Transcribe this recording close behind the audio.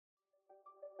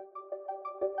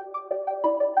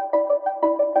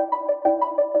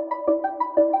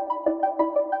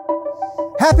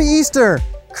Happy Easter!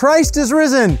 Christ is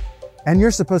risen! And you're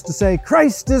supposed to say,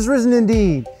 Christ is risen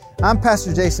indeed. I'm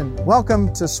Pastor Jason.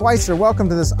 Welcome to Schweitzer. Welcome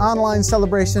to this online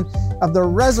celebration of the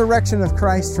resurrection of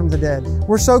Christ from the dead.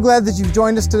 We're so glad that you've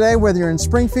joined us today, whether you're in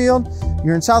Springfield,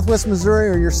 you're in Southwest Missouri,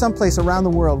 or you're someplace around the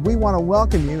world. We want to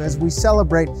welcome you as we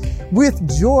celebrate with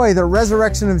joy the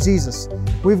resurrection of Jesus.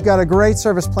 We've got a great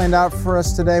service planned out for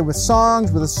us today with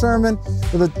songs, with a sermon,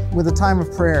 with a time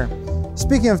of prayer.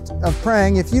 Speaking of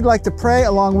praying, if you'd like to pray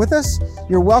along with us,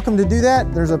 you're welcome to do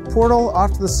that. There's a portal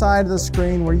off to the side of the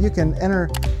screen where you can enter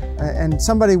and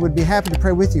somebody would be happy to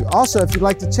pray with you. Also, if you'd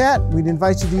like to chat, we'd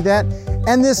invite you to do that.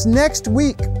 And this next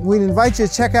week, we'd invite you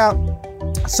to check out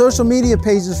social media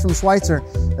pages from Schweitzer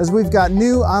as we've got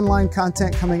new online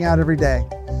content coming out every day.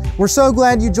 We're so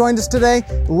glad you joined us today.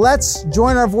 Let's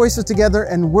join our voices together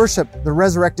and worship the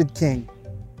resurrected King.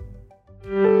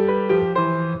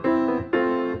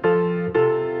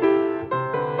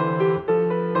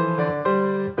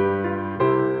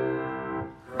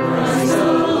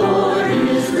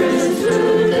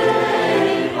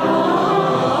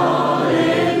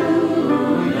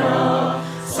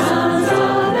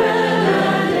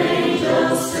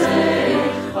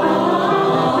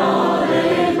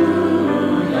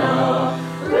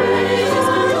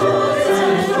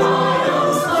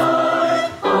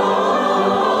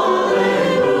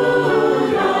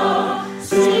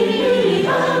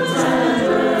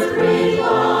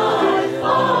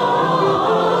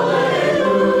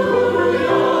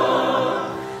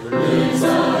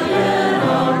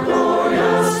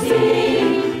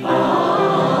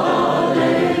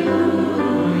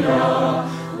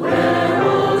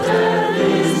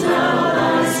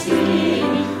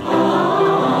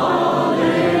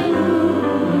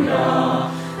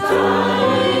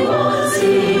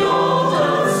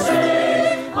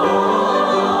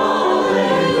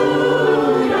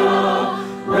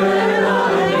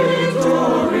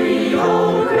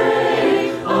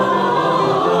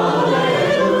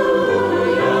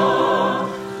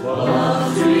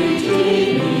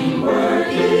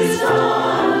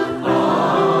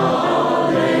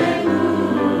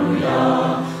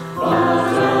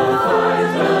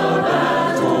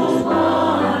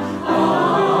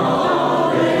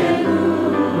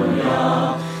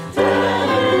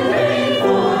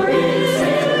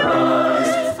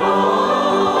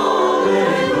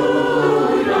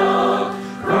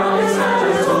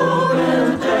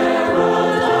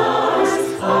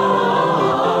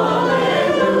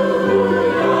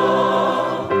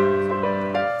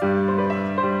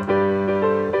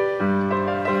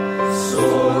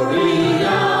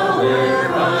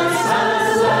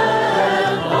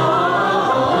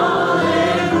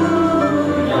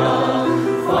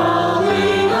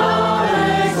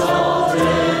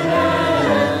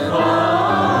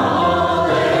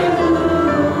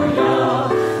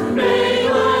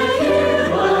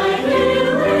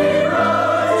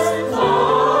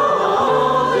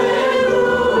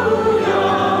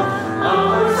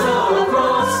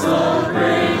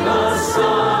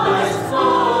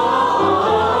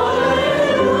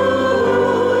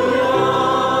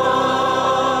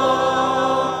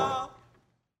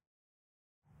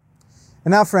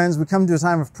 And now, friends, we come to a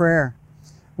time of prayer.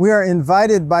 We are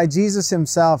invited by Jesus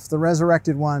himself, the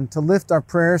resurrected one, to lift our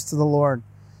prayers to the Lord.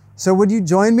 So would you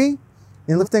join me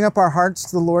in lifting up our hearts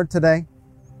to the Lord today?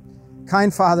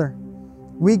 Kind Father,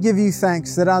 we give you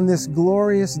thanks that on this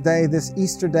glorious day, this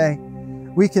Easter day,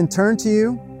 we can turn to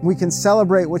you, we can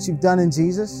celebrate what you've done in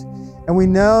Jesus, and we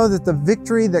know that the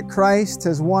victory that Christ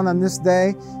has won on this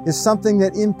day is something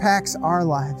that impacts our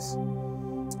lives.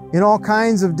 In all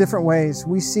kinds of different ways,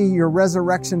 we see your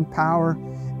resurrection power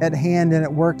at hand and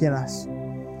at work in us.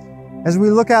 As we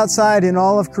look outside in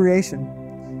all of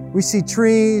creation, we see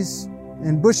trees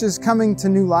and bushes coming to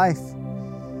new life.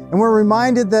 And we're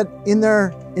reminded that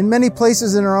in many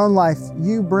places in our own life,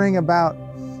 you bring about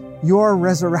your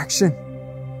resurrection.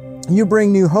 You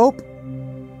bring new hope,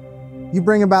 you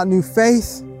bring about new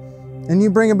faith, and you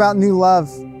bring about new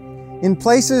love. In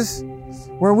places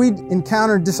where we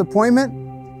encountered disappointment,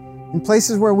 in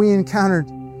places where we encountered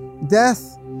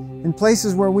death, in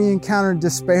places where we encountered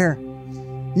despair,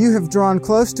 you have drawn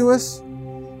close to us,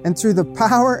 and through the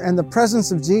power and the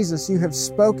presence of Jesus, you have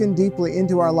spoken deeply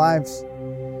into our lives.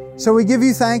 So we give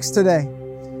you thanks today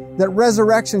that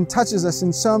resurrection touches us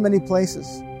in so many places.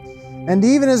 And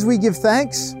even as we give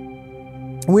thanks,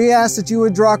 we ask that you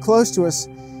would draw close to us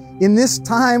in this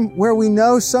time where we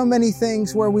know so many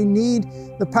things, where we need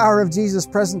the power of Jesus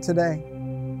present today.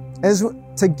 As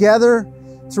together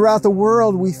throughout the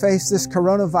world we face this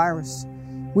coronavirus,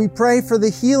 we pray for the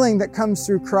healing that comes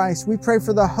through Christ. We pray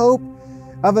for the hope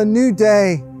of a new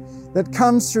day that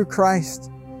comes through Christ.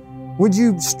 Would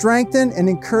you strengthen and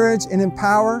encourage and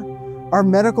empower our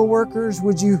medical workers?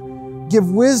 Would you give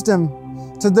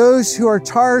wisdom to those who are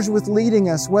charged with leading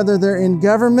us, whether they're in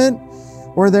government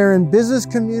or they're in business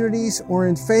communities or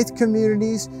in faith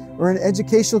communities or in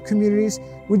educational communities?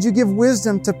 Would you give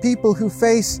wisdom to people who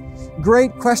face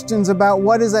great questions about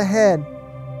what is ahead?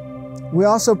 We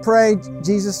also pray,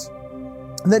 Jesus,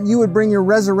 that you would bring your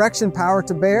resurrection power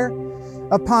to bear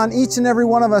upon each and every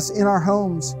one of us in our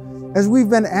homes. As we've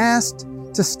been asked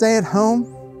to stay at home,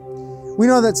 we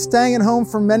know that staying at home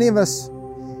for many of us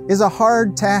is a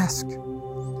hard task.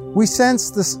 We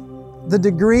sense the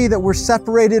degree that we're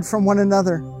separated from one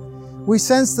another. We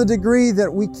sense the degree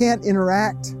that we can't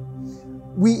interact.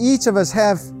 We each of us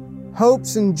have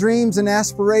hopes and dreams and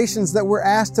aspirations that we're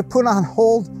asked to put on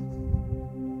hold.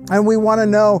 And we want to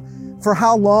know, for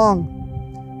how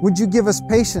long? Would you give us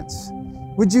patience?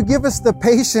 Would you give us the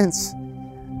patience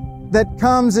that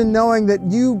comes in knowing that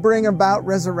you bring about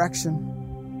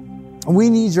resurrection? We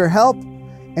need your help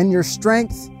and your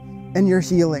strength and your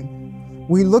healing.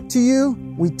 We look to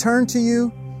you, we turn to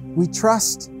you, we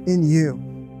trust in you.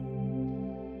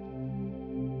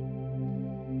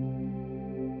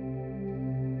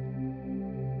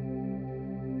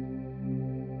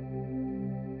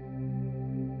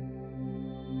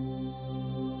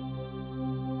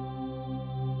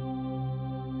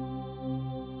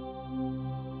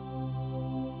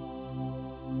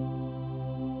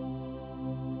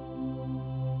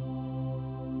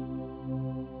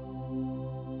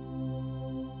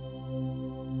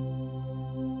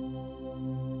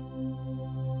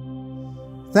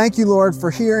 Thank you, Lord,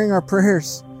 for hearing our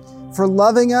prayers, for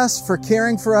loving us, for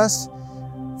caring for us,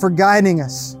 for guiding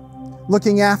us,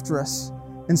 looking after us,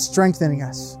 and strengthening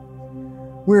us.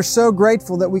 We're so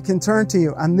grateful that we can turn to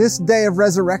you on this day of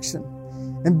resurrection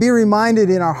and be reminded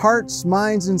in our hearts,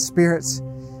 minds, and spirits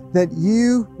that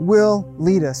you will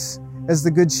lead us as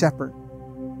the Good Shepherd.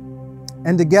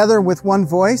 And together with one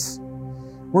voice,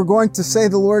 we're going to say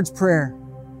the Lord's Prayer.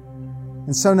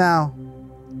 And so now,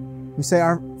 we say,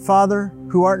 Our Father,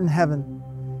 who art in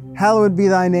heaven, hallowed be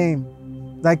thy name.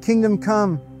 Thy kingdom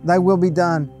come, thy will be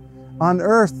done, on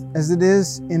earth as it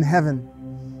is in heaven.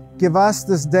 Give us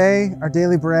this day our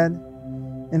daily bread,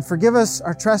 and forgive us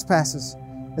our trespasses,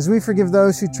 as we forgive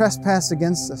those who trespass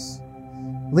against us.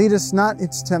 Lead us not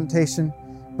into temptation,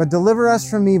 but deliver us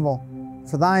from evil.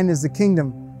 For thine is the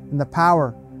kingdom, and the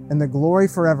power, and the glory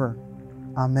forever.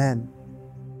 Amen.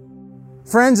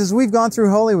 Friends, as we've gone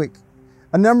through Holy Week,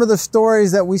 a number of the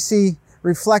stories that we see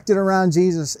reflected around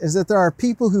Jesus is that there are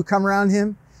people who come around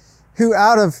him who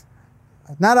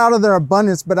not out of their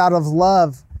abundance, but out of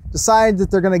love, decide that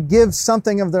they're going to give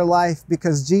something of their life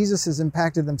because Jesus has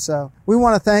impacted them so. We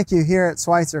want to thank you here at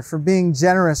Schweitzer for being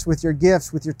generous with your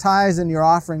gifts, with your tithes and your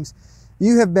offerings.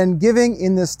 You have been giving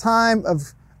in this time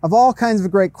of all kinds of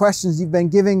great questions. You've been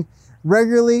giving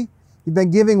regularly. You've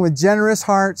been giving with generous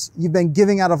hearts. You've been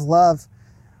giving out of love.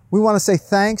 We want to say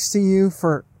thanks to you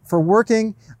for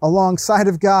working alongside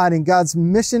of God in God's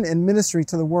mission and ministry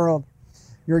to the world.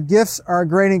 Your gifts are a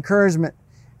great encouragement,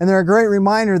 and they're a great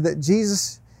reminder that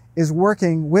Jesus is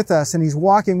working with us and he's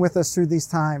walking with us through these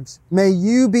times. May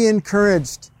you be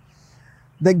encouraged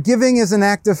that giving is an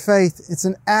act of faith. It's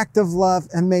an act of love,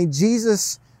 and may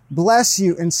Jesus bless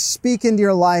you and speak into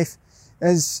your life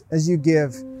as you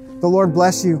give. The Lord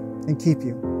bless you and keep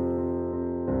you.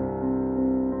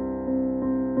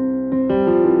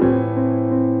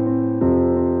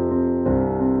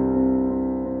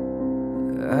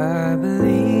 I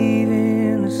believe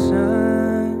in the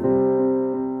sun.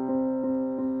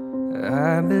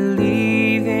 I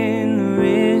believe in the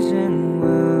risen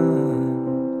one.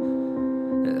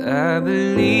 I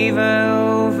believe I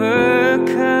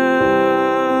overcome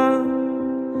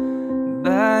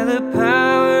by the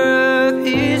power of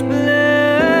his blood.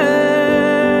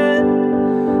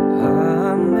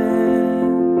 Amen.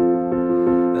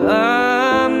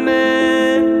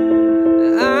 Amen.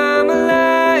 I'm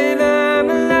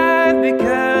alive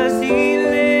because he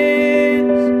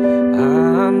lives.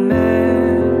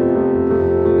 Amen.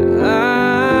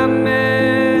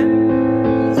 Amen.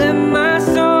 Let my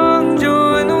song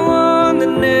join the one that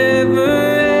never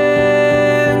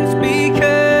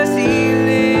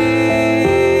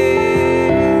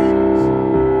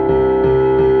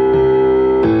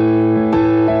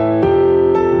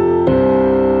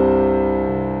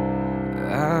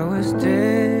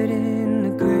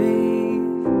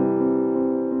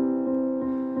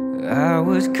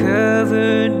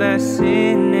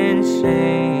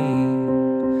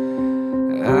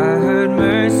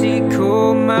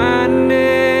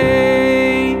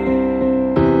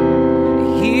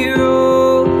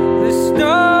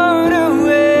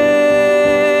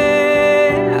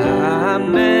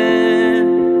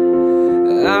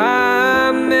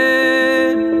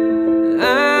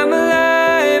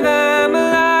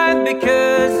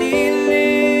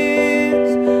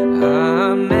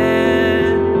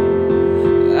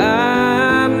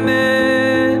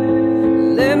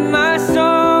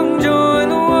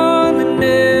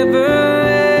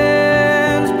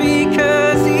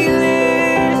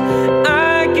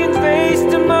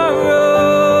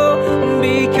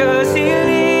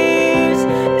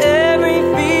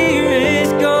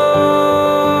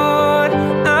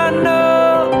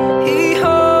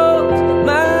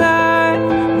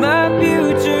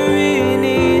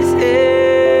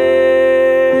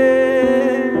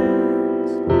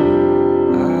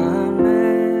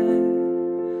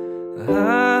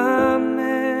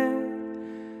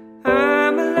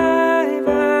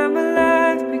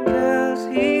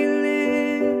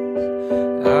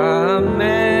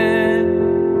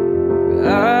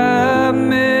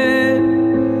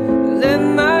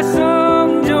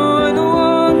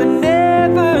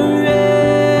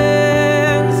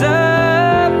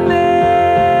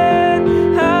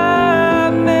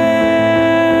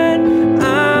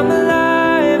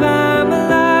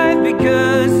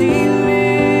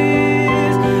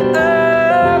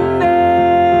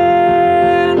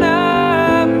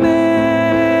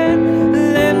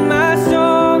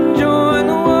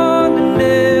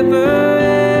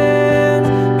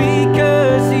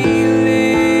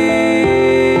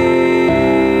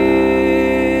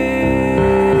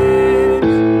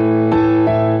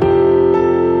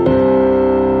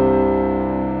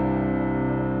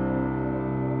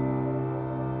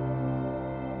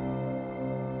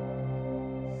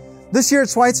This year at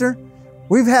Schweitzer,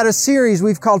 we've had a series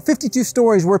we've called 52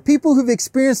 Stories, where people who've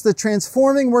experienced the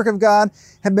transforming work of God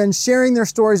have been sharing their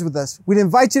stories with us. We'd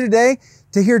invite you today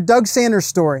to hear Doug Sanders'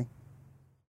 story.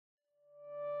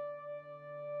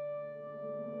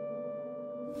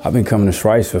 I've been coming to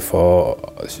Schweitzer for,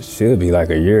 should be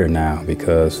like a year now,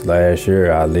 because last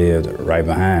year I lived right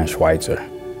behind Schweitzer.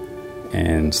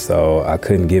 And so I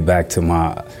couldn't get back to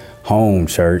my home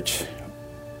church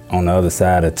on the other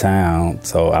side of town.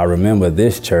 So I remember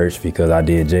this church because I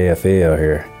did JFL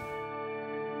here.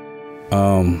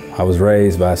 I was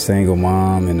raised by a single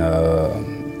mom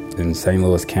in St.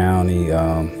 Louis County.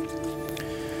 By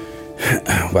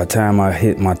the time I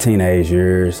hit my teenage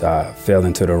years, I fell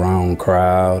into the wrong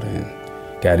crowd and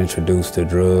got introduced to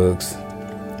drugs.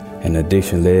 And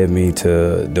addiction led me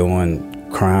to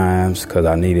doing crimes because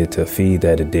I needed to feed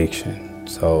that addiction.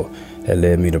 So that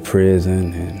led me to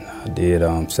prison, and I did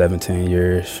 17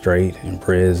 years straight in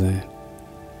prison.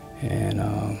 And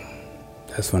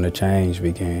that's when the change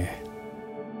began.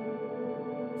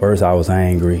 First I was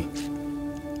angry,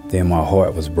 then my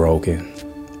heart was broken,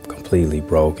 completely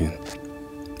broken,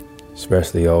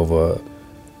 especially over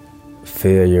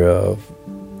failure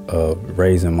of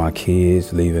raising my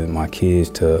kids, leaving my kids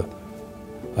to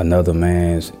another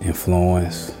man's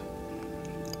influence.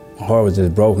 My heart was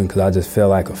just broken because I just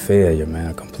felt like a failure, man,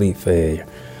 a complete failure.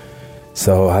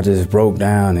 So I just broke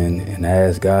down and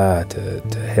asked God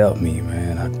to help me,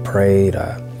 man. I prayed.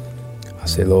 I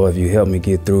said, Lord, if you help me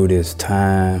get through this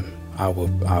time, I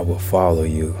will follow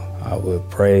you. I will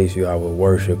praise you. I will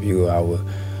worship you.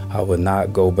 I would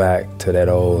not go back to that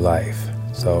old life.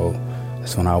 So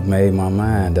that's when I made my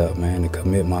mind up, man, to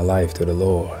commit my life to the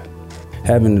Lord.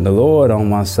 Having the Lord on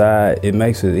my side, it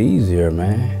makes it easier,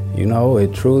 man. You know,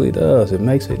 it truly does. It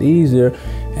makes it easier,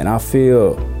 and I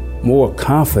feel more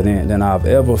confident than I've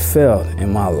ever felt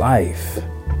in my life.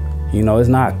 You know, it's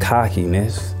not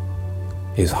cockiness,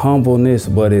 it's humbleness,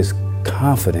 but it's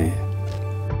confident.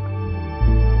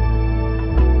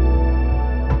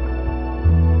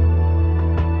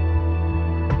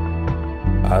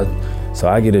 So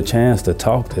I get a chance to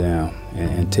talk to them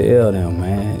and tell them,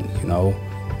 man, you know,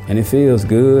 and it feels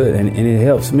good and it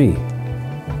helps me.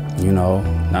 You know,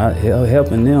 not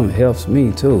helping them helps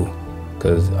me too,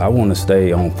 because I want to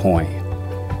stay on point.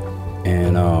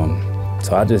 And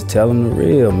so I just tell them the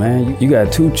real, man. You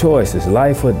got two choices,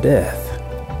 life or death.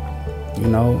 You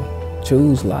know,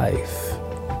 choose life.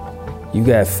 You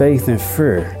got faith and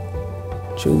fear.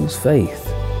 Choose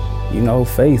faith. You know,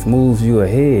 faith moves you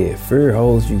ahead, fear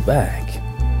holds you back.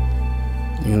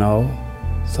 You know,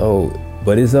 so,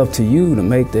 but it's up to you to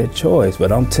make that choice.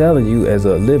 But I'm telling you, as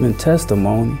a living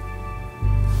testimony,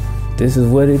 this is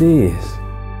what it is.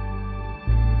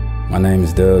 My name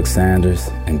is Doug Sanders,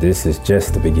 and this is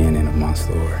just the beginning of my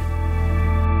story.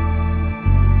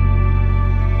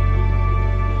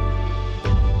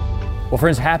 Well,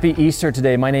 friends, happy Easter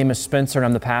today. My name is Spencer, and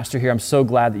I'm the pastor here. I'm so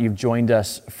glad that you've joined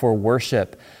us for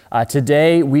worship.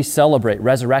 Today, we celebrate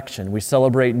resurrection. We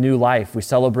celebrate new life. We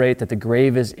celebrate that the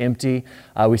grave is empty.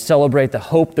 We celebrate the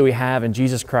hope that we have in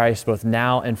Jesus Christ, both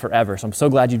now and forever. So I'm so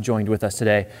glad you joined with us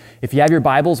today. If you have your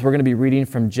Bibles, we're going to be reading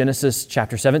from Genesis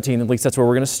chapter 17. At least that's where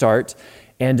we're going to start.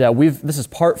 And this is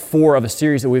part 4 of a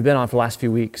series that we've been on for the last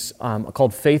few weeks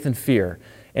called Faith and Fear.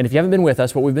 And if you haven't been with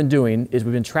us, what we've been doing is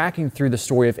we've been tracking through the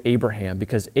story of Abraham,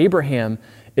 because Abraham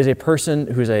is a person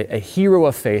who's a hero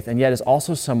of faith, and yet is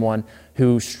also someone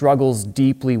who struggles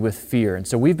deeply with fear. And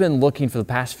so we've been looking for the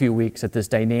past few weeks at this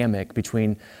dynamic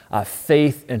between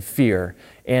faith and fear.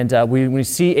 And when we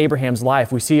see Abraham's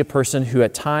life, we see a person who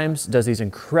at times does these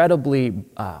incredibly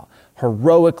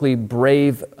heroically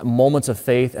brave moments of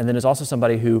faith, and then is also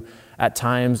somebody who at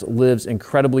times lives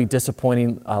incredibly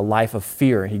disappointing life of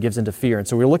fear. He gives into fear. And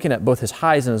so we're looking at both his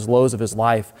highs and his lows of his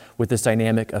life with this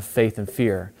dynamic of faith and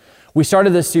fear. We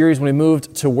started this series when we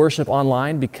moved to worship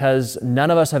online because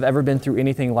none of us have ever been through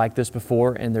anything like this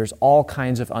before, and there's all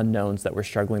kinds of unknowns that we're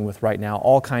struggling with right now,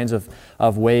 all kinds of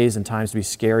ways and times to be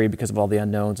scary because of all the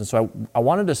unknowns. And so I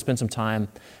wanted to spend some time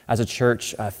as a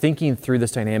church thinking through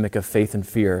this dynamic of faith and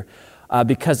fear.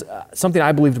 Because something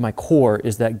I believe to my core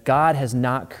is that God has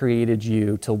not created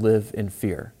you to live in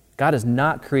fear. God has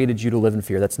not created you to live in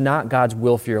fear. That's not God's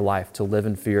will for your life, to live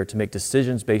in fear, to make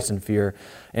decisions based in fear,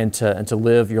 and to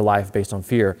live your life based on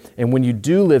fear. And when you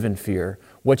do live in fear,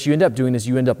 what you end up doing is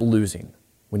you end up losing.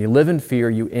 When you live in fear,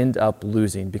 you end up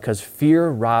losing, because fear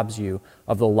robs you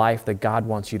of the life that God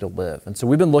wants you to live. And so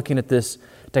we've been looking at this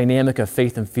dynamic of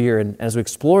faith and fear, and as we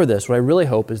explore this, what I really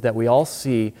hope is that we all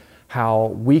see how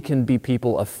we can be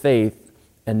people of faith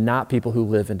and not people who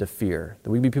live into fear. That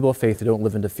we be people of faith who don't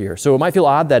live into fear. So it might feel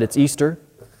odd that it's Easter,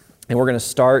 And we're going to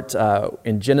start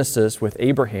in Genesis with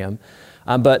Abraham.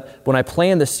 But when I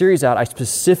planned this series out, I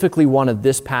specifically wanted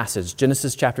this passage,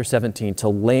 Genesis chapter 17, to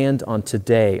land on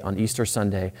today, on Easter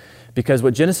Sunday, because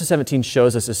what Genesis 17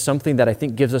 shows us is something that I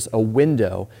think gives us a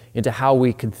window into how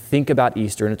we could think about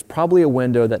Easter, and it's probably a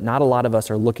window that not a lot of us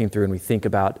are looking through when we think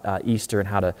about Easter and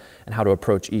how to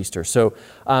approach Easter. So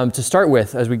to start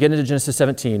with, as we get into Genesis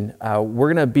 17,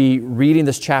 we're going to be reading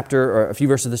this chapter, or a few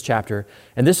verses of this chapter,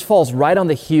 and this falls right on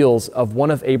the heels of one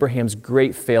of Abraham's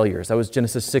great failures. That was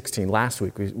Genesis 16. Last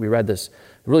week we read this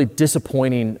really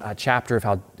disappointing chapter of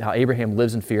how Abraham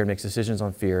lives in fear and makes decisions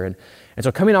on fear. And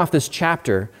so coming off this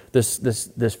chapter,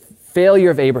 this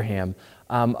failure of Abraham,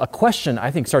 a question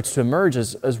I think starts to emerge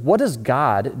is what does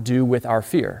God do with our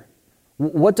fear?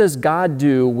 What does God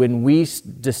do when we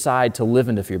decide to live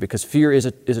into fear? Because fear is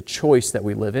a choice that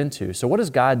we live into. So what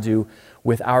does God do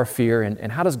with our fear,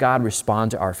 and how does God respond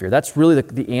to our fear? That's really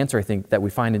the answer, I think, that we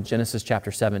find in Genesis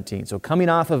chapter 17. So coming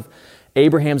off of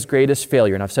Abraham's greatest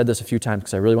failure, and I've said this a few times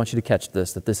because I really want you to catch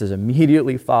this, that this is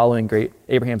immediately following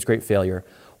Abraham's great failure.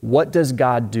 What does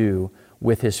God do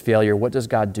with his failure? What does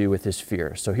God do with his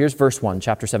fear? So here's verse 1,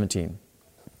 chapter 17.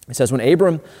 It says, when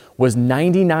Abram was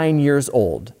 99 years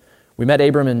old, we met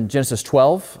Abram in Genesis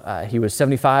 12. He was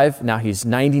 75, now he's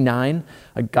 99.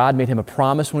 God made him a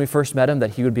promise when we first met him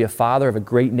that he would be a father of a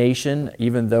great nation,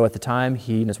 even though at the time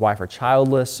he and his wife are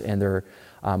childless and they're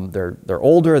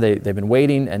older, they've been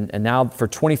waiting, and now for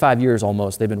 25 years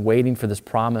almost, they've been waiting for this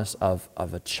promise of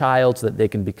a child so that they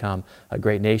can become a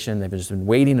great nation. They've just been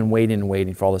waiting and waiting and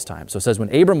waiting for all this time. So it says,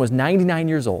 when Abram was 99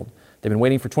 years old, they've been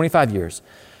waiting for 25 years,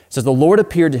 it says, the Lord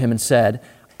appeared to him and said,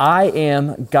 I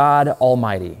am God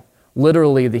Almighty.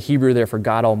 Literally, the Hebrew there for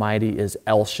God Almighty is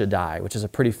El Shaddai, which is a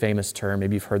pretty famous term.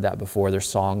 Maybe you've heard that before. There's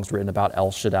songs written about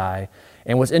El Shaddai.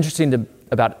 And what's interesting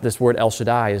about this word El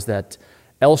Shaddai is that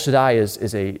El Shaddai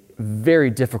is a very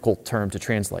difficult term to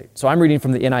translate. So I'm reading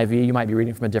from the NIV. You might be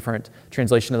reading from a different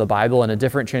translation of the Bible, and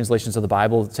different translations of the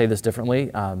Bible say this differently.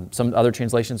 Some other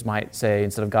translations might say,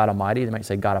 instead of God Almighty, they might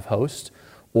say God of hosts,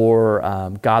 or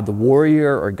God the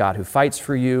warrior, or God who fights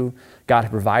for you, God who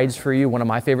provides for you. One of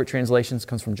my favorite translations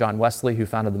comes from John Wesley, who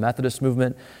founded the Methodist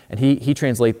movement, and he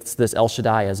translates this El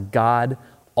Shaddai as God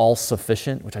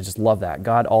all-sufficient, which I just love that,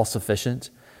 God all-sufficient.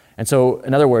 And so,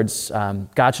 in other words,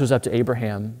 God shows up to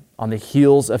Abraham on the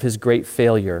heels of his great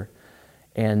failure,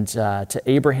 and to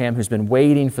Abraham, who's been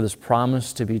waiting for this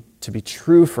promise to be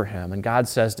true for him. And God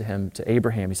says to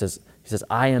Abraham, He says,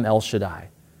 I am El Shaddai.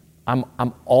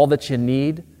 I'm all that you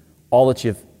need, all that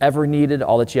you've ever needed,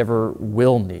 all that you ever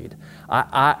will need.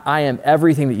 I am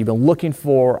everything that you've been looking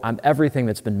for. I'm everything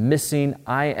that's been missing.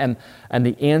 I am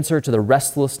the answer to the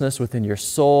restlessness within your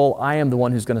soul. I am the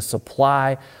one who's going to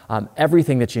supply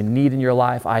everything that you need in your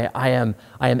life. I am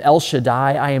El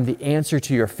Shaddai. I am the answer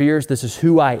to your fears. This is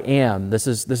who I am. This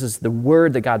is the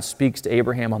word that God speaks to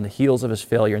Abraham on the heels of his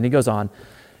failure. And he goes on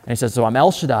and he says, so I'm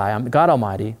El Shaddai. I'm God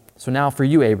Almighty. So now for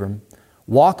you, Abram,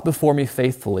 walk before me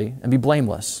faithfully and be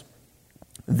blameless.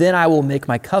 Then I will make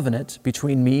my covenant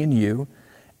between me and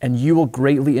you will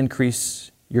greatly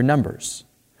increase your numbers.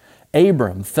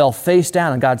 Abram fell face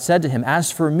down, and God said to him,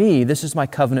 as for me, this is my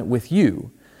covenant with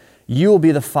you. You will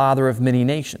be the father of many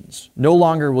nations. No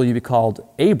longer will you be called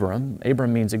Abram.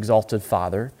 Abram means exalted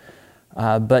father.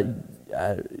 But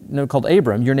called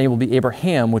Abram, your name will be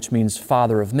Abraham, which means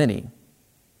father of many.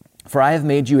 For I have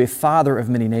made you a father of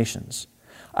many nations.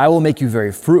 I will make you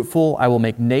very fruitful. I will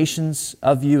make nations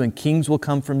of you, and kings will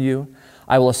come from you.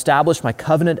 I will establish my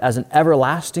covenant as an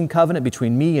everlasting covenant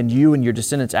between me and you and your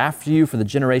descendants after you for the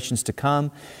generations to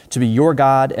come, to be your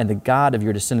God and the God of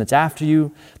your descendants after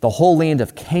you. The whole land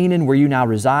of Canaan, where you now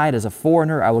reside as a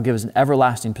foreigner, I will give as an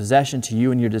everlasting possession to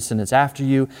you and your descendants after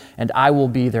you, and I will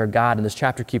be their God. And this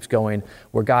chapter keeps going,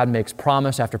 where God makes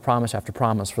promise after promise after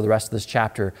promise for the rest of this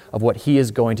chapter of what he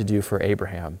is going to do for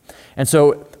Abraham. And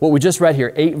so what we just read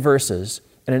here, 8 verses,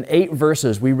 and in 8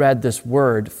 verses, we read this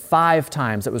word 5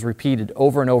 times that was repeated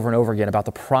over and over and over again about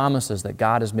the promises that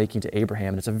God is making to Abraham.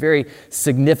 And it's a very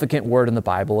significant word in the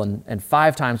Bible. And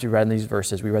 5 times we read in these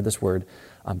verses, we read this word,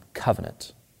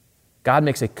 covenant. God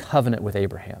makes a covenant with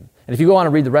Abraham. And if you go on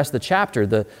and read the rest of the chapter, I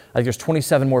think there's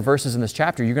 27 more verses in this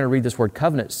chapter, you're going to read this word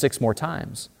covenant 6 more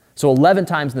times. So 11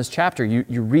 times in this chapter,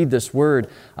 you read this word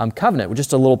covenant.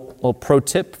 Just a little pro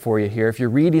tip for you here. If you're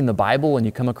reading the Bible and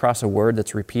you come across a word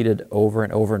that's repeated over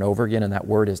and over and over again, and that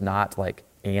word is not like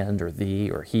and or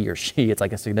thee or he or she, it's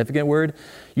like a significant word,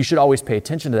 you should always pay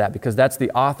attention to that, because that's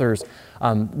the author's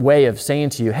way of saying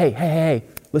to you, hey,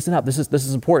 listen up, this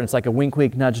is important. It's like a wink,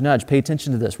 wink, nudge, nudge. Pay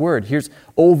attention to this word. Here's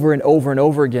over and over and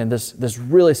over again this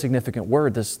really significant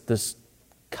word, this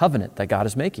covenant that God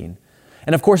is making.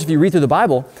 And of course, if you read through the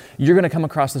Bible, you're going to come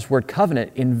across this word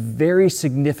covenant in very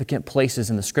significant places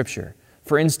in the Scripture.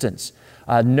 For instance,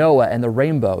 Noah and the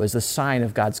rainbow is the sign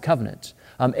of God's covenant.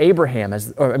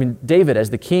 David as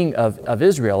the king of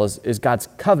Israel is God's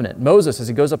covenant. Moses, as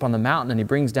he goes up on the mountain and he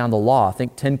brings down the law,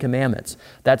 think 10 Commandments,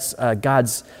 that's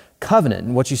God's covenant.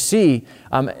 And what you see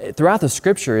throughout the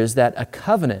Scripture is that a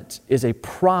covenant is a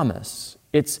promise.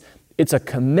 It's a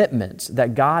commitment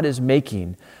that God is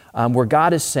making where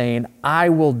God is saying, I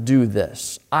will do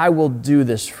this. I will do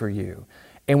this for you.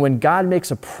 And when God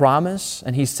makes a promise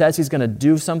and he says he's going to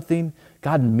do something,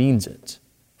 God means it.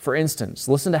 For instance,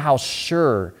 listen to how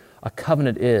sure a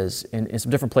covenant is in some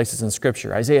different places in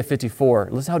Scripture. Isaiah 54,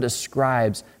 listen how it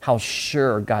describes how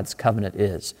sure God's covenant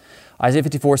is. Isaiah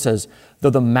 54 says,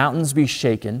 though the mountains be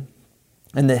shaken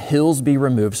and the hills be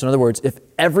removed. So in other words, if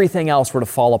everything else were to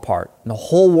fall apart and the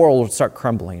whole world would start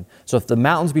crumbling, so if the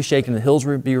mountains be shaken and the hills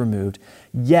be removed,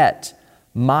 yet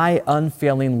my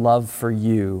unfailing love for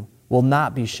you will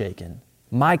not be shaken.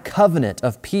 My covenant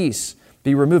of peace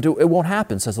be removed. It won't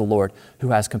happen, says the Lord,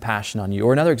 who has compassion on you.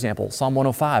 Or another example, Psalm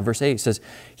 105, verse 8 says,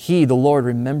 He, the Lord,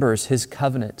 remembers His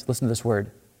covenant. Listen to this word,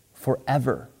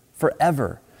 forever,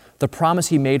 forever. The promise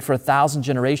He made for 1,000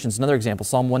 generations. Another example,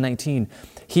 Psalm 119,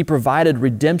 He provided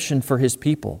redemption for His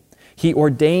people. He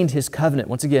ordained His covenant,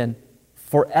 once again,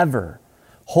 forever.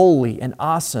 Holy and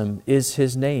awesome is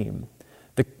His name.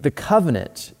 The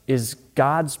covenant is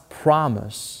God's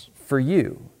promise for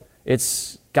you.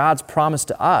 It's God's promise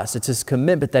to us. It's His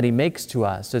commitment that He makes to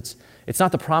us. It's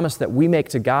not the promise that we make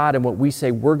to God and what we say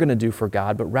we're going to do for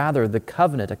God, but rather a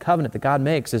covenant that God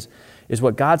makes is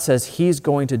what God says He's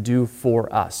going to do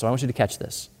for us. So I want you to catch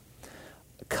this.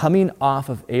 Coming off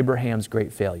of Abraham's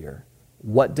great failure,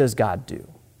 what does God do?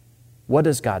 What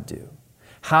does God do?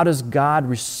 How does God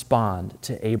respond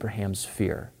to Abraham's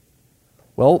fear?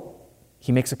 Well,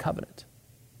 He makes a covenant.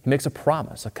 He makes a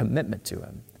promise, a commitment to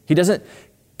him. He doesn't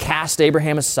cast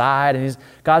Abraham aside, and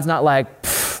God's not like,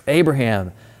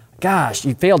 Abraham, gosh,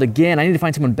 you failed again. I need to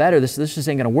find someone better. This just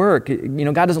ain't going to work.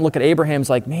 God doesn't look at Abraham as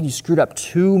like, man, you screwed up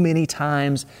too many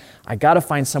times. I got to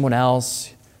find someone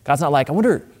else. God's not like, I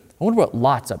wonder what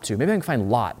Lot's up to. Maybe I can find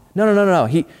Lot. No.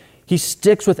 He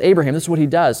sticks with Abraham. This is what He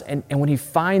does. And when He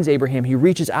finds Abraham, He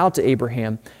reaches out to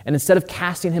Abraham. And instead of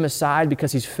casting him aside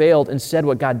because he's failed, instead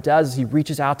what God does is He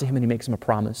reaches out to him and He makes him a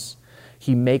promise.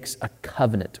 He makes a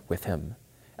covenant with him.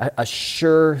 A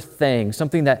sure thing,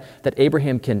 something that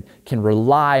Abraham can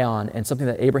rely on, and something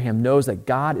that Abraham knows that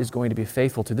God is going to be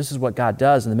faithful to. This is what God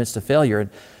does in the midst of failure.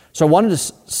 And so I wanted to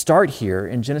start here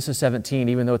in Genesis 17,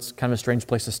 even though it's kind of a strange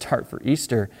place to start for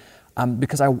Easter,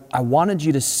 because I wanted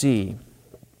you to see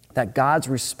that God's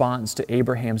response to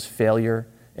Abraham's failure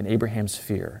and Abraham's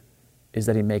fear is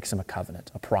that He makes him a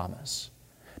covenant, a promise.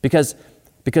 Because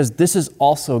this is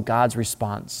also God's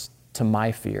response to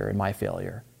my fear and my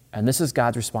failure. And this is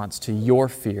God's response to your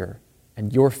fear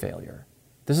and your failure.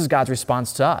 This is God's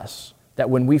response to us, that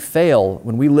when we fail,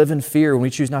 when we live in fear, when we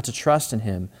choose not to trust in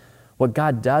Him, what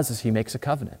God does is He makes a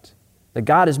covenant. That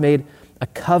God has made a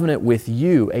covenant with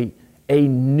you, a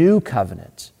new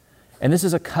covenant. And this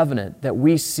is a covenant that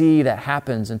we see that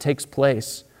happens and takes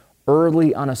place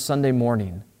early on a Sunday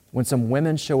morning when some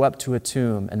women show up to a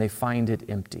tomb and they find it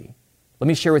empty. Let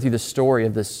me share with you the story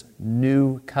of this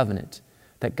new covenant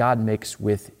that God makes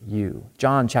with you.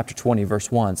 John chapter 20, verse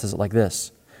 1 says it like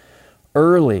this.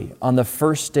 Early on the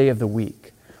first day of the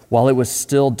week, while it was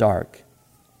still dark,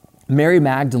 Mary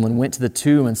Magdalene went to the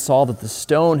tomb and saw that the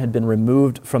stone had been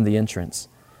removed from the entrance.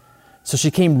 So she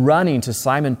came running to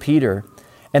Simon Peter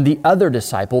and the other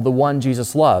disciple, the one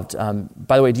Jesus loved.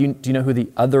 By the way, do you know who the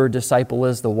other disciple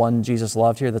is, the one Jesus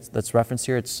loved here that's referenced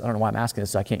here? I don't know why I'm asking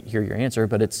this, so I can't hear your answer,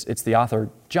 but it's the author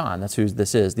John. That's who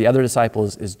this is. The other disciple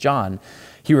is John.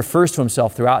 He refers to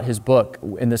himself throughout his book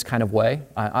in this kind of way,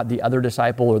 the other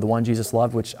disciple or the one Jesus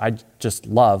loved, which I just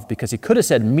love because he could have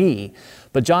said me,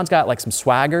 but John's got like some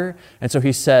swagger, and so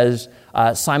he says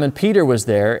Simon Peter was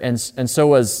there, and so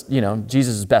was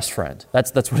Jesus' best friend.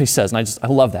 That's what he says, and I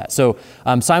love that. So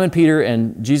Simon Peter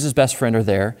and Jesus' best friend are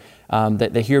there.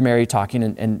 They hear Mary talking,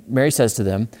 and Mary says to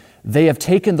them, "They have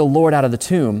taken the Lord out of the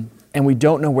tomb, and we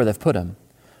don't know where they've put Him."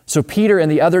 So Peter and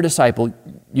the other disciple,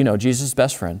 Jesus'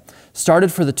 best friend,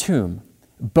 started for the tomb.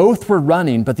 Both were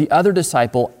running, but the other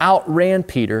disciple outran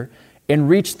Peter and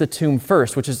reached the tomb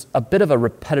first, which is a bit of a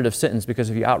repetitive sentence because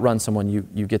if you outrun someone,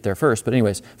 you get there first. But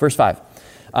anyways, verse 5.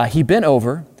 He bent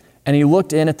over and he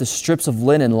looked in at the strips of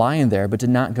linen lying there, but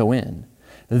did not go in.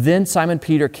 Then Simon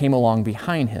Peter came along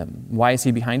behind him. Why is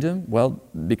he behind him? Well,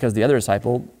 because the other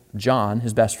disciple, John,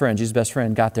 his best friend, Jesus' best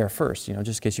friend, got there first,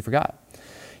 just in case you forgot.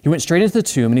 He went straight into the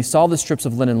tomb and he saw the strips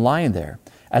of linen lying there,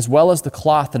 as well as the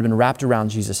cloth that had been wrapped around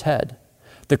Jesus' head.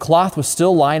 The cloth was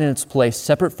still lying in its place,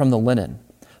 separate from the linen.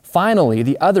 Finally,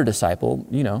 the other disciple,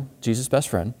 Jesus' best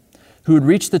friend, who had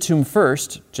reached the tomb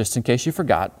first, just in case you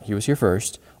forgot, he was here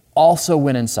first, also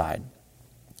went inside.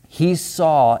 He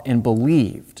saw and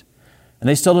believed. And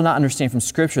they still did not understand from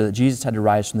Scripture that Jesus had to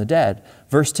rise from the dead.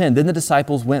 Verse 10, then the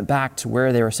disciples went back to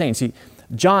where they were saying. See,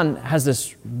 John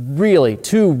has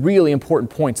two really important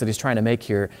points that he's trying to make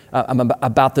here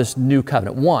about this new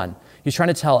covenant. One, he's trying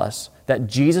to tell us that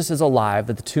Jesus is alive,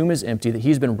 that the tomb is empty, that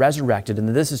he's been resurrected, and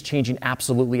that this is changing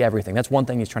absolutely everything. That's one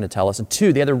thing he's trying to tell us. And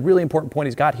two, the other really important point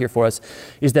he's got here for us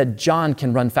is that John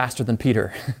can run faster than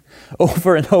Peter.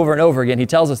 Over and over and over again, he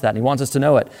tells us that, and he wants us to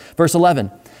know it. Verse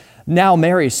 11, now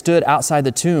Mary stood outside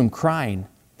the tomb crying,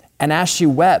 and as she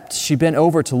wept, she bent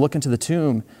over to look into the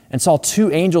tomb and saw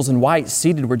two angels in white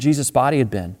seated where Jesus' body had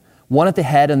been, one at the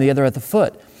head and the other at the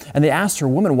foot. And they asked her,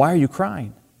 woman, why are you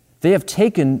crying? They have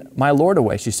taken my Lord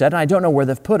away, she said, and I don't know where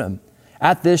they've put him.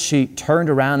 At this, she turned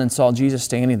around and saw Jesus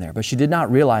standing there, but she did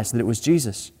not realize that it was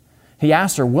Jesus. He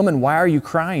asked her, woman, why are you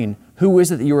crying? Who is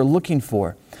it that you are looking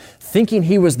for? Thinking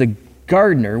he was the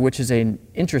gardener, which is an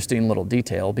interesting little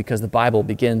detail because the Bible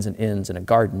begins and ends in a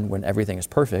garden when everything is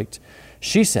perfect,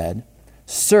 she said,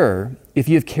 Sir, if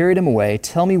you have carried him away,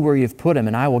 tell me where you have put him,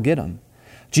 and I will get him.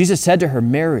 Jesus said to her,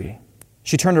 Mary.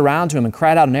 She turned around to him and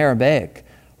cried out in Aramaic,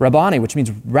 Rabboni, which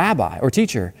means rabbi or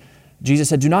teacher. Jesus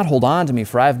said, do not hold on to me,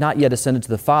 for I have not yet ascended to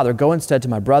the Father. Go instead to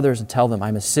my brothers and tell them, I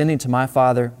am ascending to my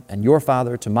Father and your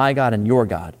Father, to my God and your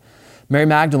God. Mary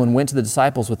Magdalene went to the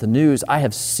disciples with the news, I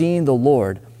have seen the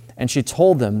Lord, and she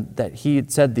told them that he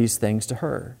had said these things to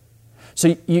her.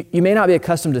 So you may not be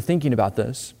accustomed to thinking about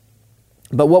this,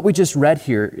 but what we just read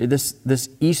here, this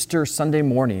Easter Sunday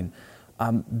morning,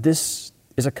 this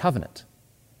is a covenant.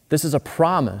 This is a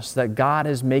promise that God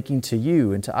is making to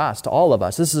you and to us, to all of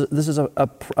us. This is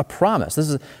a promise. This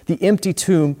is the empty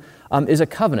tomb is a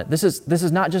covenant. This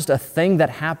is not just a thing that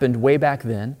happened way back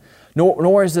then,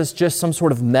 nor is this just some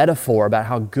sort of metaphor about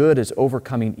how good is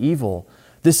overcoming evil.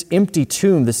 This empty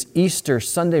tomb, this Easter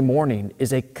Sunday morning,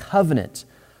 is a covenant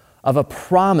of a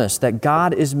promise that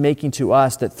God is making to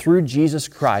us that through Jesus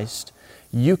Christ,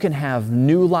 you can have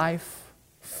new life,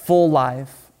 full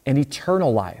life, and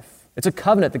eternal life. It's a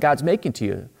covenant that God's making to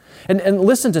you. And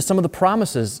listen to some of the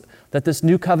promises that this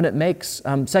new covenant makes.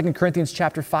 2 Corinthians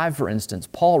chapter 5, for instance,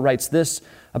 Paul writes this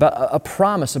about a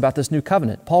promise about this new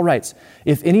covenant. Paul writes,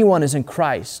 if anyone is in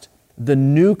Christ, the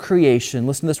new creation,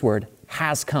 listen to this word,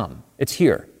 has come. It's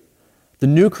here. The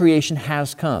new creation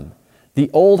has come. The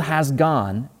old has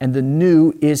gone, and the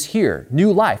new is here.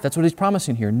 New life, that's what he's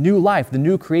promising here. New life, the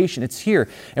new creation, it's here.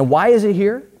 And why is it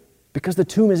here? Because the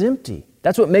tomb is empty.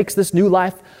 That's what makes this new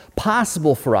life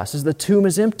possible for us, is the tomb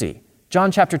is empty.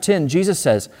 John chapter 10, Jesus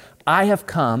says, I have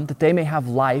come that they may have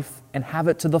life and have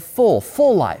it to the full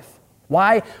life.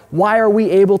 Why are we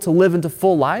able to live into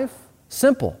full life?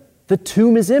 Simple. The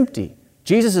tomb is empty.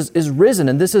 Jesus is risen,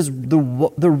 and this is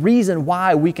the reason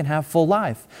why we can have full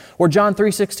life. Or John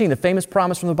 3:16, the famous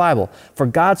promise from the Bible, for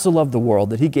God so loved the world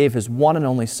that he gave his one and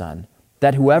only Son,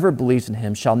 that whoever believes in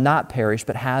him shall not perish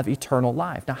but have eternal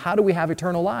life. Now, how do we have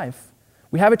eternal life?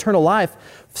 We have eternal life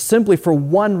simply for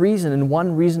one reason and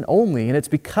one reason only, and it's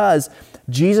because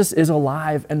Jesus is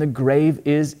alive and the grave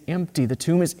is empty. The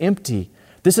tomb is empty.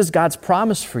 This is God's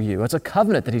promise for you. It's a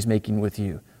covenant that he's making with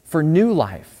you for new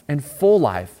life and full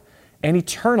life and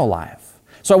eternal life.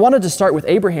 So I wanted to start with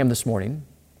Abraham this morning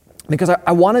because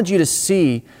I wanted you to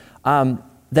see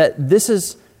that this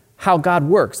is how God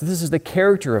works. This is the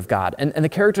character of God, and the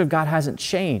character of God hasn't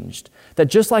changed. That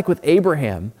just like with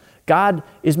Abraham, God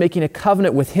is making a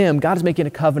covenant with him, God is making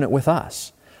a covenant with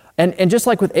us. And just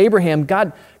like with Abraham,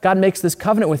 God makes this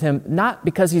covenant with him not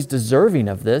because he's deserving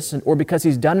of this or because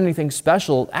he's done anything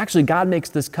special. Actually, God makes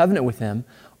this covenant with him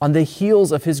on the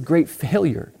heels of his great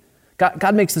failure.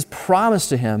 God makes this promise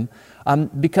to him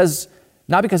not because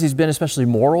he's been especially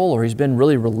moral or he's been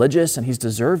really religious and he's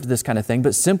deserved this kind of thing,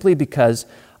 but simply because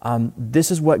this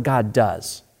is what God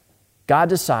does. God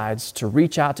decides to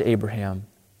reach out to Abraham,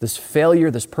 this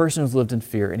failure, this person who's lived in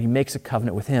fear, and he makes a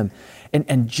covenant with him.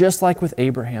 And just like with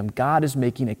Abraham, God is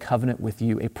making a covenant with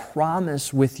you, a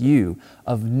promise with you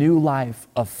of new life,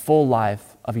 of full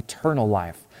life, of eternal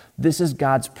life. This is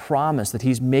God's promise that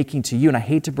he's making to you. And I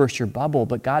hate to burst your bubble,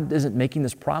 but God isn't making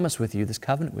this promise with you, this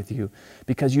covenant with you,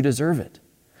 because you deserve it.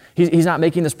 He's not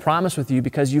making this promise with you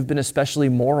because you've been especially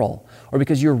moral, or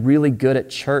because you're really good at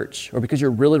church, or because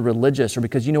you're really religious, or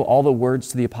because you know all the words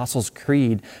to the Apostles'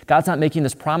 Creed. God's not making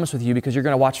this promise with you because you're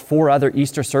going to watch 4 other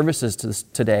Easter services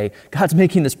today. God's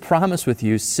making this promise with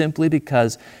you simply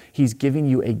because he's giving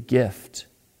you a gift.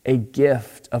 a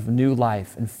gift of new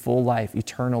life and full life,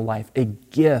 eternal life, a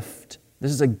gift.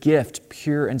 This is a gift,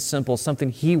 pure and simple, something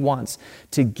He wants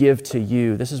to give to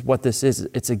you. This is what this is.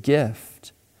 It's a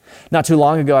gift. Not too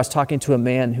long ago, I was talking to a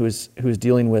man who was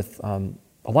dealing with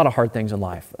a lot of hard things in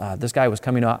life. This guy was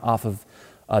coming off of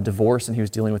a divorce, and he was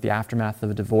dealing with the aftermath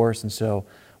of a divorce. And so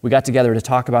we got together to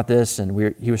talk about this,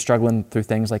 and he was struggling through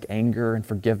things like anger and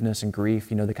forgiveness and grief,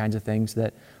 the kinds of things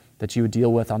that you would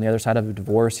deal with on the other side of a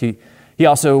divorce. He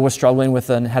also was struggling with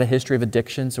and had a history of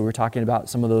addiction, so we were talking about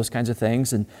some of those kinds of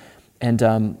things. And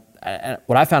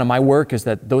what I found in my work is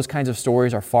that those kinds of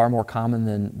stories are far more common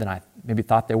than I maybe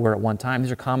thought they were at one time.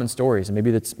 These are common stories, and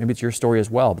maybe it's your story as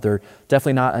well, but they're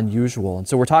definitely not unusual. And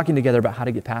so we're talking together about how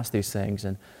to get past these things.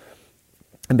 And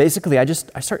basically, I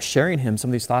start sharing him some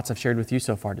of these thoughts I've shared with you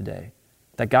so far today,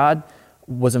 that God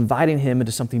was inviting him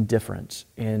into something different,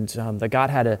 and that God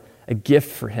had a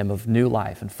gift for him of new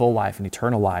life and full life and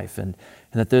eternal life, and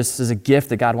that this is a gift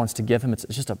that God wants to give him. It's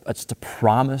just a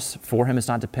promise for him. It's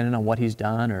not dependent on what he's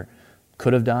done or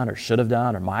could have done or should have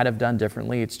done or might have done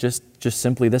differently. It's just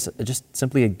simply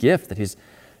a gift that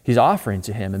he's offering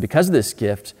to him. And because of this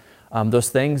gift, those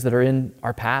things that are in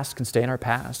our past can stay in our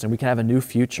past, and we can have a new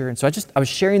future. And so I was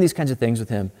sharing these kinds of things with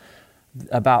him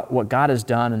about what God has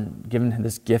done and given him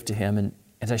this gift to him. And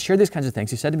as I shared these kinds of things,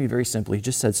 he said to me very simply, he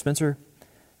just said, "Spencer,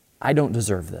 I don't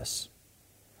deserve this."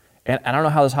 And I don't know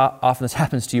how often this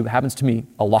happens to you, but it happens to me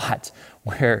a lot,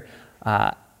 where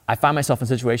I find myself in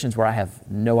situations where I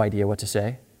have no idea what to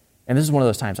say. And this is one of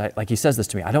those times, like he says this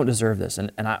to me, "I don't deserve this."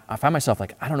 And I find myself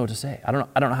like, I don't know what to say. I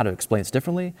don't know how to explain this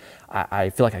differently. I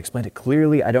feel like I explained it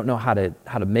clearly. I don't know how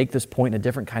to make this point in a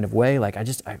different kind of way. Like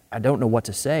I don't know what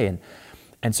to say.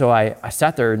 And so I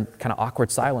sat there in kind of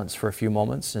awkward silence for a few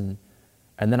moments, and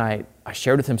then I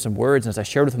shared with him some words. And as I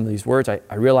shared with him these words,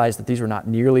 I realized that these were not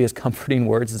nearly as comforting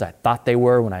words as I thought they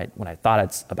were when I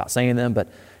thought about saying them. But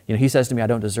he says to me, "I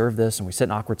don't deserve this." And we sit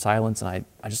in awkward silence, and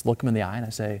I just look him in the eye and I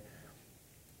say,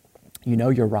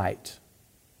 "You're right.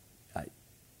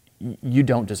 You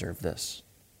don't deserve this.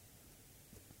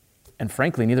 And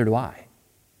frankly, neither do I.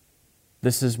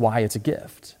 This is why it's a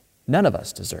gift. None of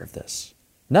us deserve this.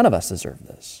 None of us deserve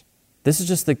this. This is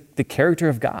just the character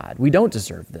of God. We don't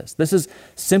deserve this. This is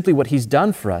simply what He's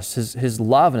done for us, His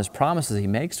love and His promises He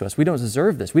makes to us. We don't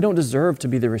deserve this. We don't deserve to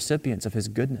be the recipients of His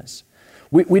goodness.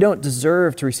 We don't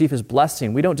deserve to receive His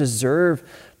blessing. We don't deserve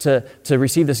to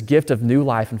receive this gift of new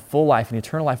life and full life and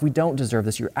eternal life. We don't deserve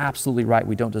this. You're absolutely right.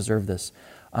 We don't deserve this.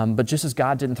 But just as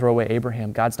God didn't throw away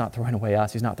Abraham, God's not throwing away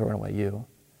us. He's not throwing away you.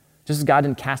 Just as God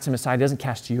didn't cast him aside, He doesn't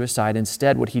cast you aside.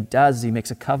 Instead, what He does is He makes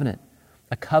a covenant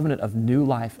of new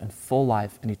life and full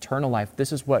life and eternal life.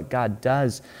 This is what God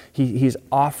does. He's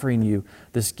offering you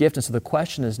this gift. And so the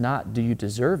question is not, do you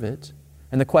deserve it?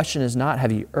 And the question is not,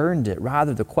 have you earned it?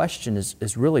 Rather, the question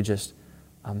is really just,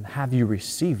 have you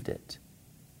received it?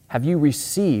 Have you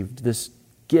received this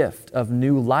gift of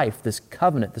new life, this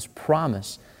covenant, this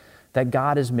promise that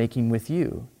God is making with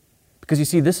you? Because you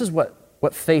see, this is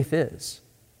what faith is.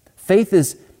 Faith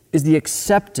is the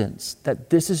acceptance that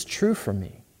this is true for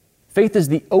me. Faith is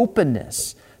the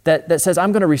openness that says,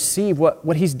 I'm going to receive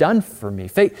what He's done for me.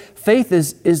 Faith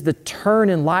is the turn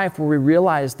in life where we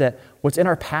realize that what's in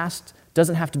our past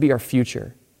doesn't have to be our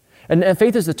future. And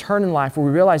faith is the turn in life where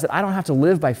we realize that I don't have to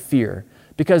live by fear,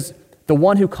 because the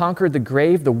one who conquered the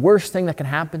grave, the worst thing that can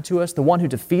happen to us, the one who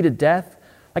defeated death,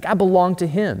 like I belong to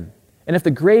Him. And if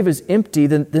the grave is empty,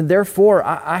 then therefore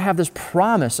I have this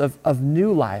promise of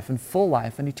new life and full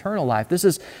life and eternal life. This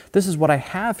is what I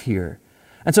have here.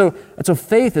 And so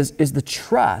faith is the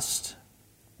trust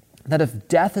that if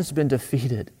death has been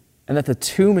defeated and that the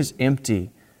tomb is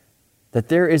empty, that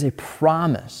there is a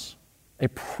promise, a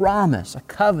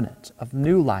covenant of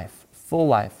new life, full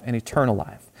life, and eternal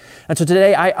life. And so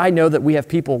today, I know that we have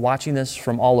people watching this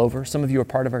from all over. Some of you are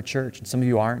part of our church, and some of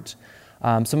you aren't.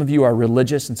 Some of you are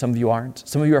religious, and some of you aren't.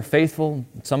 Some of you are faithful,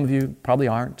 and some of you probably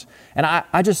aren't. And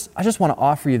I just want to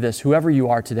offer you this, whoever you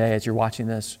are today as you're watching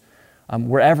this,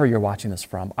 wherever you're watching this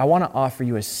from, I want to offer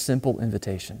you a simple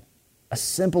invitation. A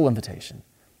simple invitation.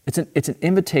 It's an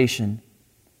invitation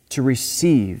to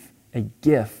receive a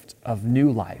gift of new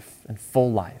life and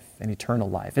full life and eternal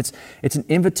life. It's an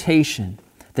invitation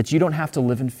that you don't have to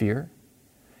live in fear.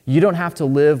 You don't have to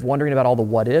live wondering about all the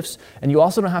what ifs, and you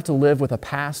also don't have to live with a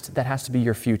past that has to be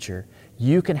your future.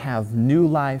 You can have new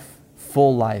life,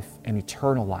 full life, and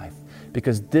eternal life,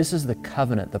 because this is the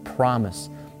covenant, the promise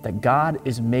that God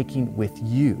is making with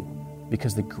you,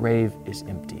 because the grave is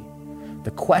empty.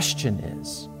 The question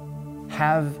is,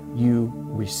 have you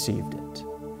received it?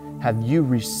 Have you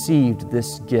received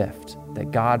this gift that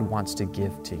God wants to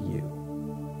give to you?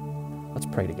 Let's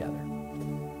pray together.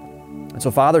 And so,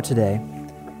 Father, today,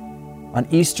 on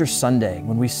Easter Sunday,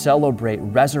 when we celebrate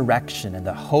resurrection and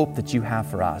the hope that you have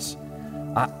for us,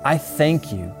 I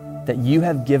thank you that you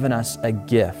have given us a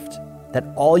gift that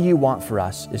all you want for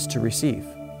us is to receive.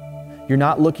 You're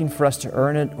not looking for us to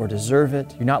earn it or deserve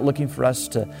it. You're not looking for us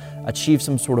to achieve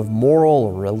some sort of moral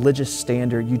or religious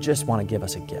standard. You just want to give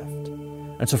us a gift.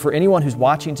 And so for anyone who's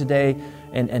watching today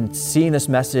and seeing this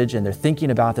message and they're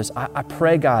thinking about this, I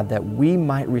pray, God, that we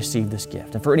might receive this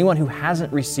gift. And for anyone who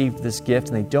hasn't received this gift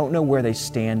and they don't know where they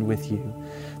stand with you,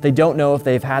 they don't know if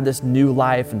they've had this new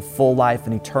life and full life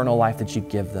and eternal life that you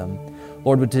give them,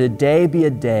 Lord, would today be a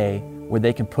day where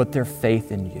they can put their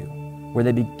faith in you, where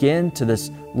they begin to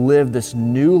live this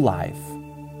new life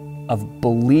of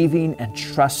believing and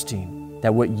trusting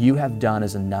that what you have done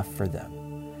is enough for them.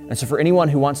 And so for anyone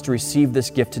who wants to receive this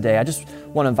gift today, I just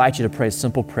want to invite you to pray a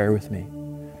simple prayer with me.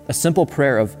 A simple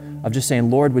prayer of just saying,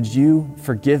 Lord, would you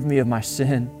forgive me of my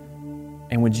sin?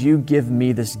 And would you give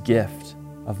me this gift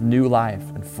of new life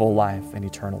and full life and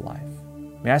eternal life?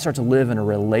 May I start to live in a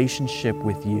relationship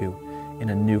with you in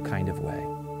a new kind of way.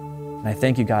 And I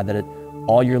thank you, God, that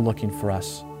all you're looking for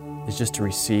us is just to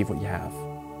receive what you have.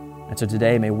 And so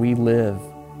today, may we live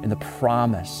in the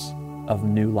promise of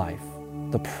new life,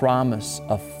 the promise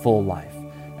of full life,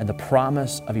 and the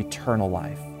promise of eternal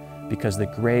life, because the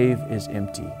grave is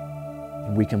empty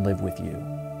and we can live with you.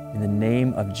 In the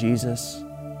name of Jesus,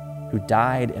 who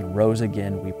died and rose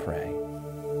again, we pray.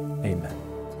 Amen.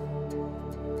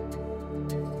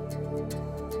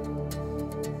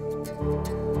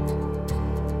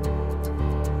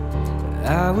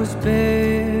 I was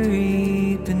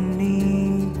buried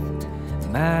beneath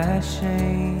my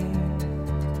shame.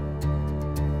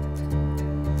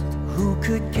 Who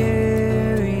could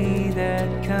carry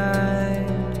that kind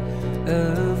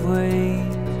of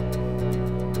weight?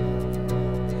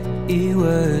 It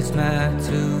was my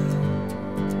tomb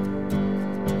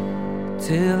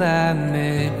till I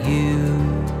met you.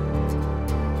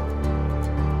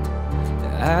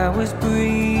 I was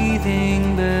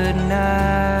breathing but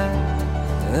not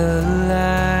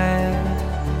alive.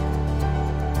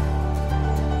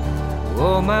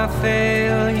 All my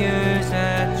failures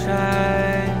I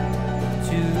tried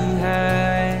to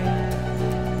hide.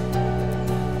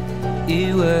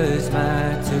 It was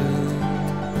my tomb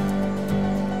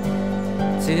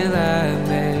till I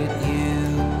met you.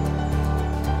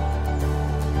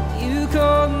 You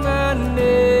called my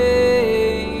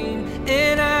name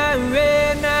and I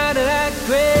ran out of that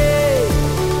grave.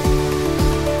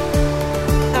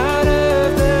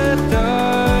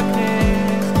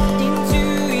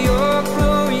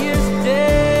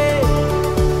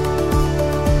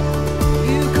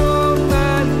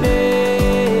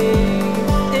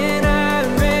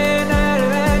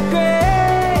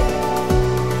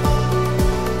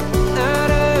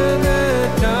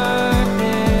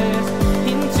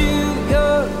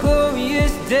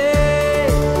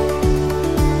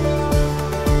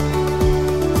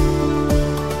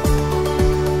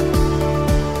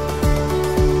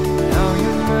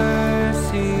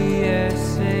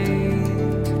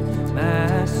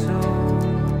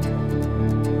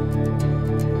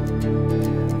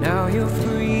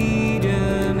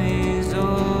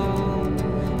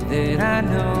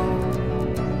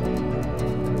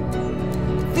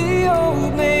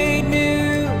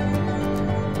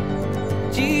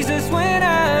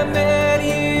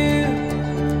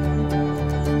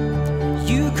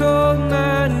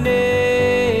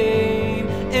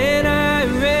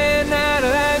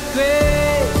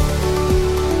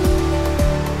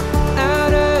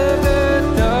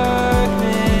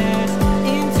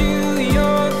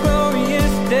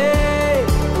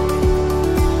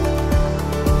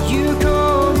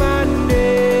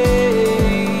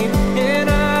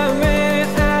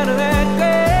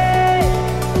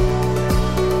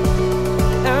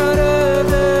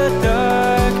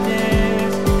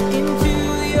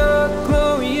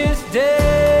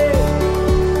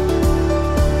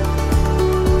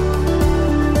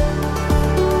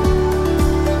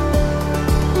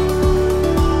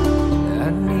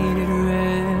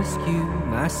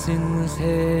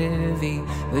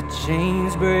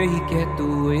 Chains break at the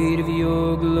weight of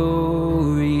your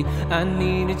glory. I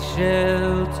needed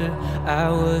shelter, I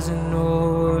was an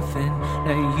orphan.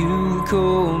 Now you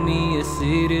call me a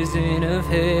citizen of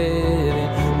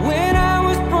heaven. When I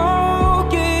was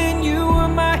broken, you were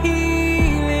my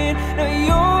healing. Now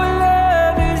your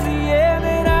love is the air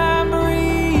that I'm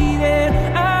breathing.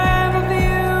 I have a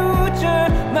future,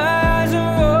 my eyes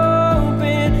are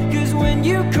open. 'Cause when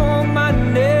you call my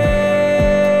name,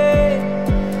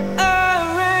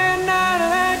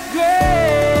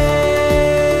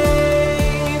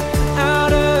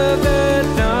 out of the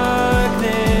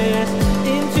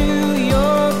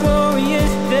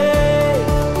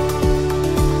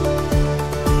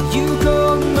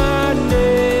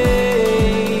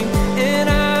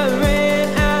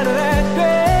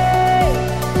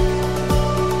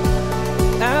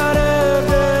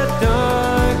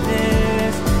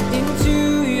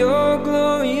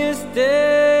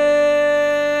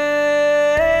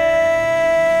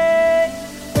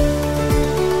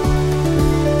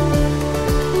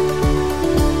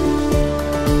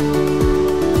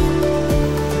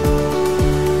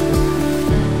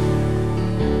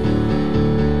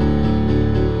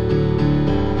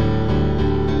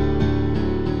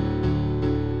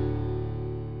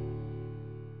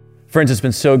Friends, it's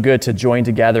been so good to join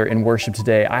together in worship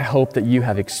today. I hope that you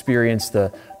have experienced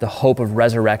the hope of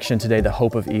resurrection today, the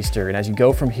hope of Easter. And as you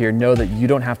go from here, know that you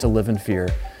don't have to live in fear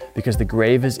because the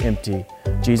grave is empty,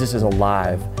 Jesus is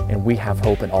alive, and we have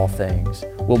hope in all things.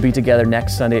 We'll be together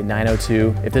next Sunday at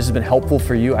 9:02. If this has been helpful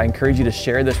for you, I encourage you to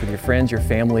share this with your friends, your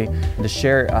family, and to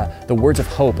share the words of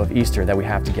hope of Easter that we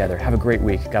have together. Have a great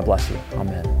week. God bless you.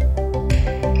 Amen.